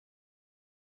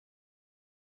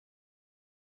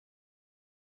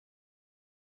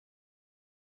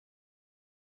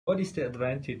What is the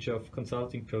advantage of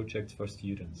consulting projects for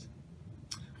students?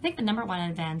 I think the number one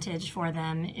advantage for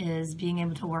them is being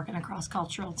able to work in a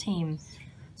cross-cultural team.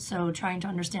 So trying to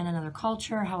understand another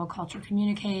culture, how a culture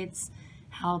communicates,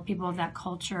 how people of that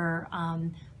culture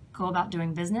go about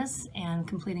doing business and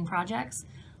completing projects.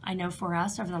 I know for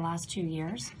us over the last 2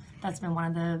 years, that's been one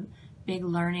of the big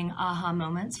learning aha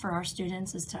moments for our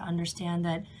students, is to understand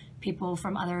that people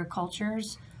from other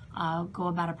cultures go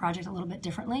about a project a little bit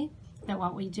differently than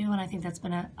what we do, and I think that's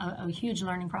been a huge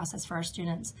learning process for our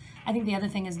students. I think the other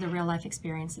thing is the real life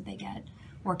experience that they get.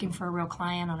 Working for a real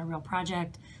client on a real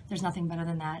project, there's nothing better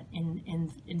than that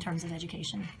in terms of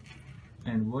education.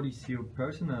 And what is your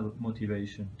personal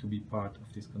motivation to be part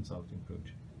of this consulting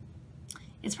project?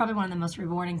 It's probably one of the most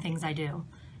rewarding things I do.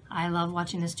 I love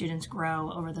watching the students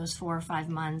grow over those 4 or 5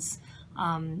 months,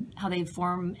 how they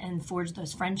form and forge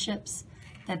those friendships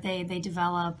that they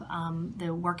develop,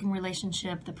 the working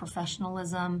relationship, the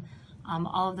professionalism,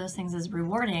 all of those things is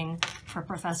rewarding for a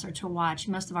professor to watch.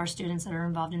 Most of our students that are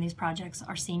involved in these projects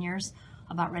are seniors,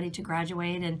 about ready to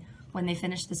graduate, and when they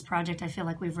finish this project, I feel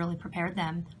like we've really prepared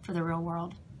them for the real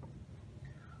world.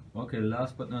 Okay,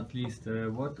 last but not least,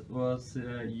 what was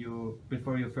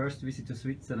before your first visit to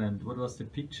Switzerland, what was the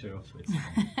picture of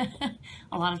Switzerland?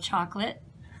 A lot of chocolate,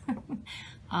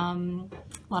 a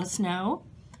lot of snow,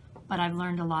 but I've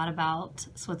learned a lot about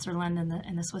Switzerland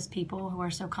and the Swiss people, who are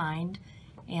so kind,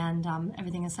 and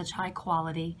everything is such high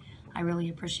quality. I really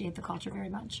appreciate the culture very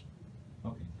much.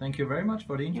 Okay, thank you very much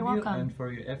for the interview and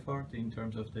for your effort in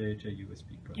terms of the JUSP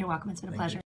project. You're welcome. It's been a pleasure.